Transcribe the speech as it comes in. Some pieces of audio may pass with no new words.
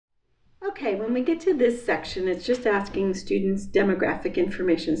Okay, when we get to this section, it's just asking students demographic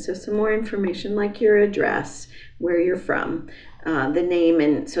information. So some more information like your address, where you're from. The name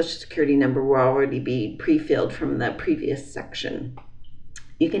and social security number will already be pre-filled from the previous section.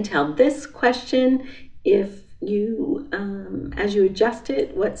 You can tell this question if you, as you adjust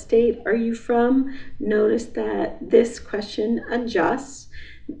it, what state are you from? Notice that this question adjusts.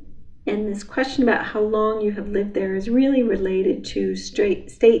 And this question about how long you have lived there is really related to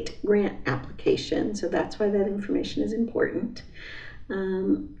state grant application. So that's why that information is important.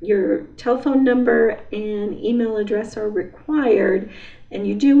 Your telephone number and email address are required, and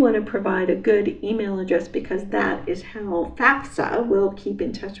you do want to provide a good email address because that is how FAFSA will keep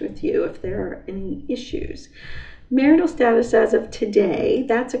in touch with you if there are any issues. Marital status as of today,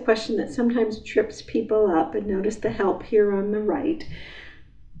 that's a question that sometimes trips people up, and notice the help here on the right.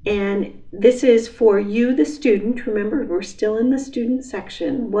 And this is for you, the student. Remember, we're still in the student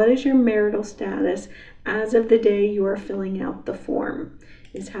section. What is your marital status as of the day you are filling out the form,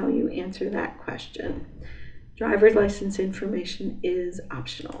 is how you answer that question. Driver's license information is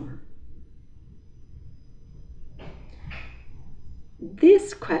optional.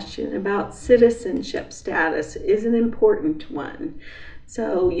 This question about citizenship status is an important one.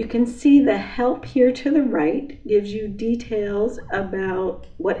 So you can see the help here to the right gives you details about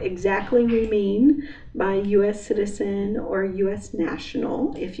what exactly we mean by U.S. citizen or U.S.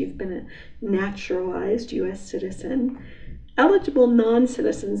 national, if you've been a naturalized U.S. citizen. Eligible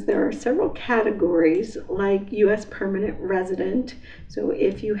non-citizens, there are several categories like U.S. permanent resident. So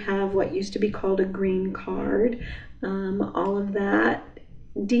if you have what used to be called a green card, all of that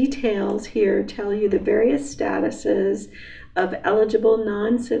details here tell you the various statuses of eligible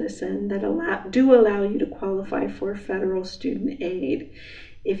non-citizen that do allow you to qualify for federal student aid.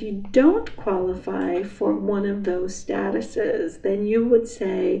 If you don't qualify for one of those statuses, then you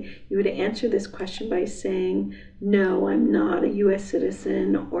would answer this question by saying, no, I'm not a U.S.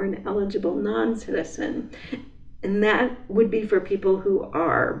 citizen or an eligible non-citizen. And that would be for people who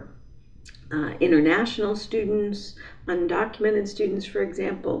are international students, undocumented students, for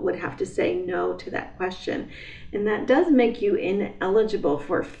example, would have to say no to that question. And that does make you ineligible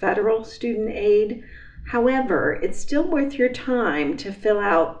for federal student aid. However, it's still worth your time to fill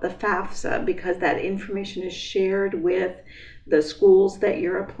out the FAFSA because that information is shared with the schools that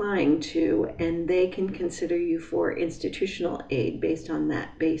you're applying to, and they can consider you for institutional aid based on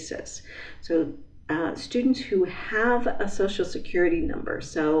that basis. So students who have a social security number,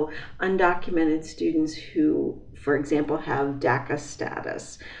 so undocumented students who, for example, have DACA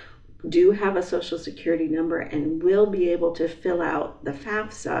status, do have a social security number and will be able to fill out the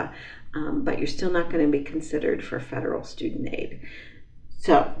FAFSA, but you're still not going to be considered for federal student aid.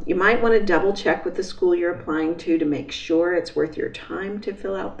 So you might want to double check with the school you're applying to make sure it's worth your time to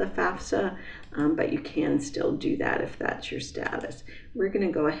fill out the FAFSA, but you can still do that if that's your status. We're going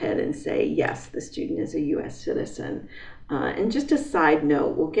to go ahead and say, yes, the student is a U.S. citizen. And just a side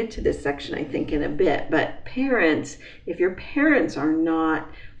note, we'll get to this section, I think, in a bit, but parents, if your parents are not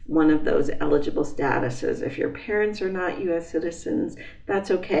one of those eligible statuses, if your parents are not U.S. citizens,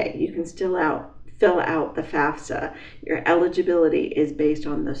 that's okay. You can still fill out the FAFSA. Your eligibility is based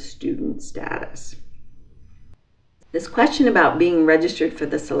on the student status. This question about being registered for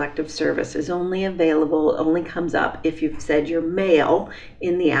the selective service is only comes up if you've said you're male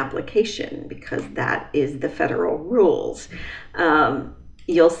in the application, because that is the federal rules.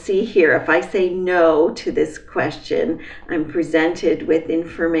 You'll see here, if I say no to this question, I'm presented with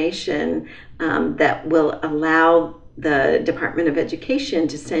information that will allow the Department of Education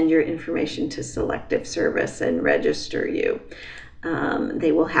to send your information to selective service and register you.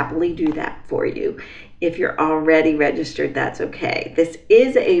 They will happily do that for you. If you're already registered, that's okay. This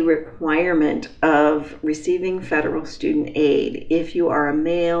is a requirement of receiving federal student aid if you are a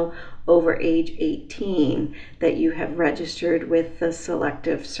male over age 18 that you have registered with the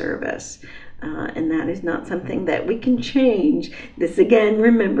selective service. And that is not something that we can change. This, again,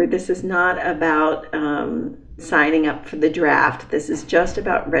 remember, this is not about signing up for the draft. This is just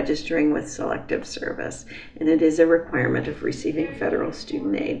about registering with selective service, and it is a requirement of receiving federal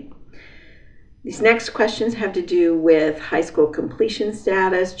student aid. These next questions have to do with high school completion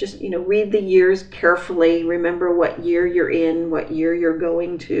status. Just, read the years carefully. Remember what year you're in, what year you're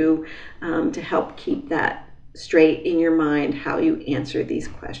going to help keep that straight in your mind, how you answer these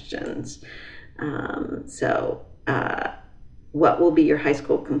questions. what will be your high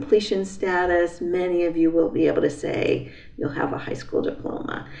school completion status? Many of you will be able to say you'll have a high school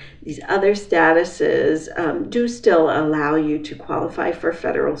diploma. These other statuses do still allow you to qualify for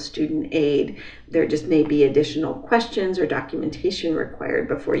federal student aid. There just may be additional questions or documentation required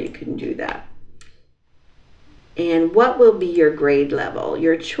before you can do that. And what will be your grade level?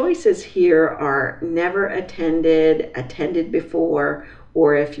 Your choices here are never attended, attended before,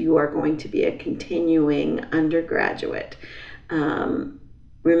 or if you are going to be a continuing undergraduate.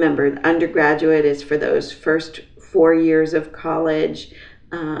 Remember, undergraduate is for those first 4 years of college.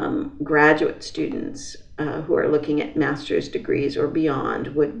 Graduate students who are looking at master's degrees or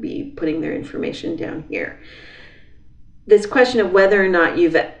beyond would be putting their information down here. This question of whether or not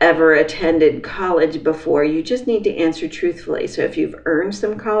you've ever attended college before, you just need to answer truthfully. So if you've earned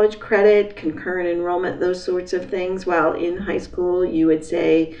some college credit, concurrent enrollment, those sorts of things while in high school, you would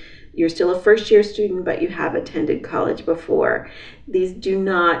say you're still a first-year student, but you have attended college before. These do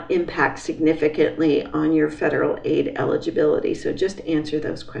not impact significantly on your federal aid eligibility, so just answer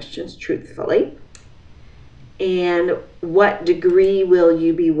those questions truthfully. And what degree will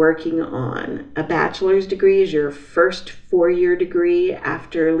you be working on? A bachelor's degree is your first 4-year degree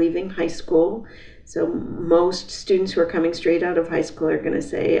after leaving high school. So most students who are coming straight out of high school are going to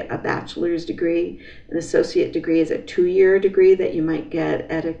say a bachelor's degree. An associate degree is a 2-year degree that you might get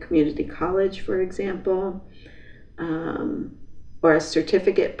at a community college, for example, or a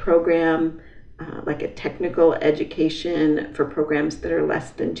certificate program, like a technical education for programs that are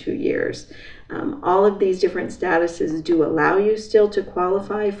less than 2 years. All of these different statuses do allow you still to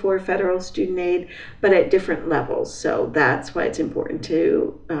qualify for federal student aid, but at different levels. So that's why it's important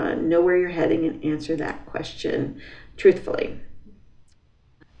to know where you're heading and answer that question truthfully.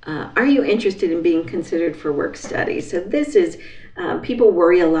 Are you interested in being considered for work study? So this is, people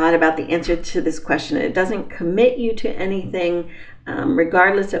worry a lot about the answer to this question. It doesn't commit you to anything.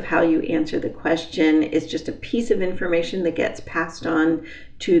 Regardless of how you answer the question, it's just a piece of information that gets passed on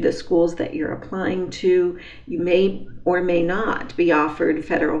to the schools that you're applying to. You may or may not be offered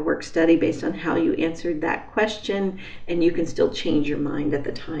federal work study based on how you answered that question, and you can still change your mind at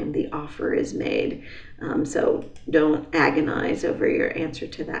the time the offer is made. So don't agonize over your answer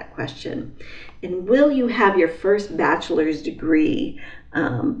to that question. And will you have your first bachelor's degree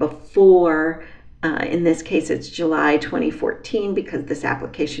before in this case, it's July 2014 because this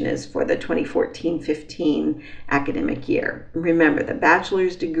application is for the 2014-15 academic year. Remember, the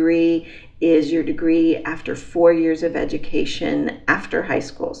bachelor's degree is your degree after 4 years of education after high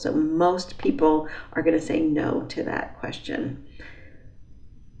school. So most people are going to say no to that question.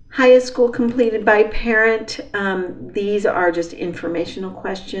 Highest school completed by parent. These are just informational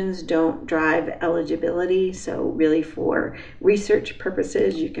questions, don't drive eligibility. So really for research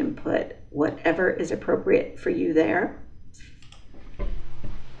purposes, you can put whatever is appropriate for you there.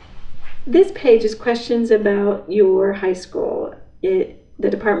 This page is questions about your high school. The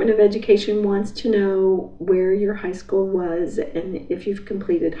Department of Education wants to know where your high school was and if you've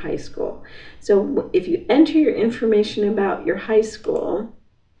completed high school. So if you enter your information about your high school,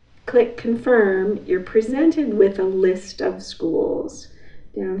 click confirm, you're presented with a list of schools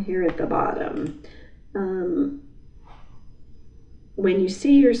down here at the bottom. When you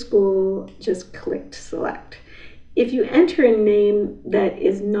see your school, just click select. If you enter a name that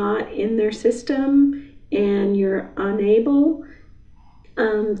is not in their system and you're unable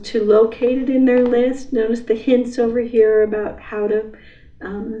to locate it in their list, notice the hints over here about how to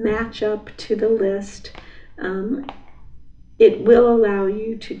match up to the list. It will allow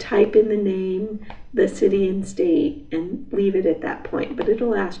you to type in the name, the city and state, and leave it at that point, but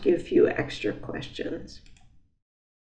it'll ask you a few extra questions.